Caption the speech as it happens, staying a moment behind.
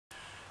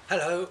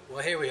Hello,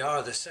 well here we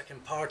are, the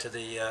second part of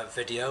the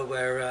video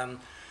where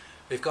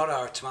we've got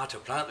our tomato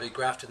plant that we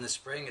grafted in the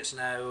spring. It's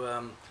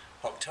now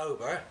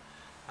October,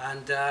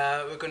 and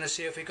we're going to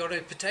see if we got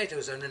any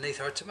potatoes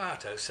underneath our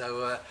tomatoes.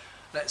 So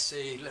let's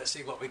see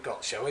what we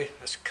got, shall we?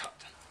 Let's cut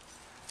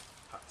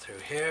through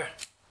here.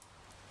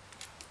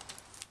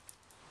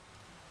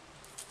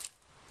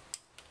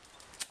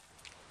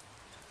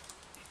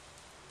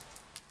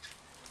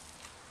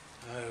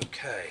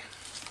 Okay.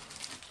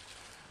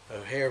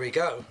 So here we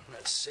go.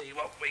 Let's see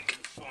what we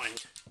can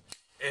find,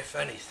 if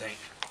anything.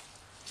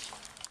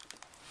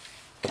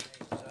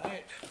 Out.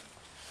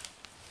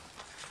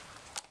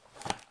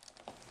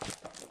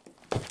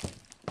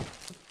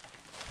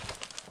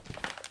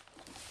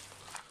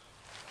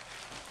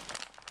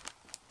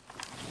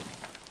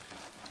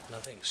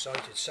 Nothing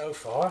sighted so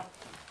far.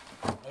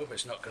 Hope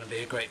it's not going to be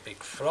a great big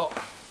flop.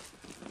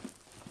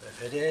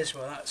 If it is,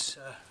 well, that's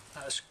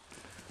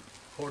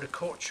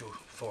horticultural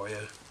for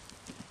you.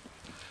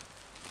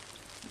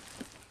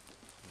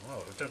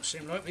 Oh, it don't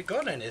seem like we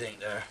got anything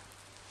there.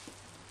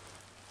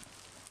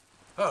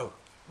 Oh,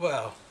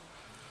 well,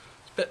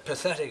 it's a bit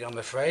pathetic, I'm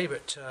afraid,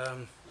 but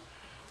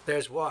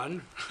there's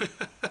one.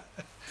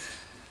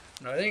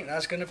 And I think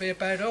that's going to be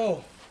about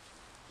all.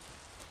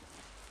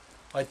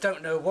 I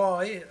don't know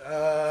why.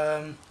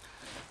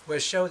 We'll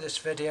show this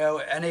video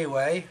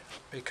anyway,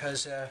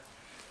 because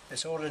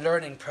it's all a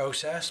learning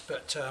process,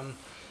 but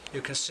you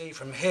can see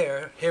from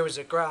here is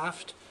a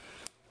graft.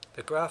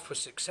 The graft was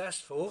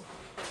successful.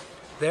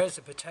 There's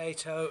a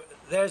potato,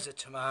 there's a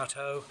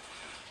tomato.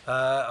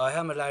 I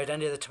haven't allowed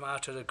any of the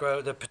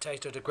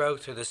potato to grow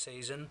through the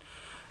season,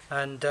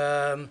 and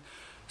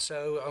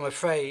so I'm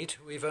afraid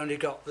we've only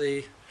got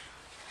the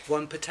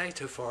one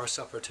potato for our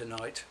supper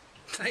tonight.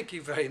 Thank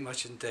you very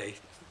much indeed.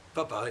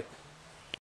 Bye bye.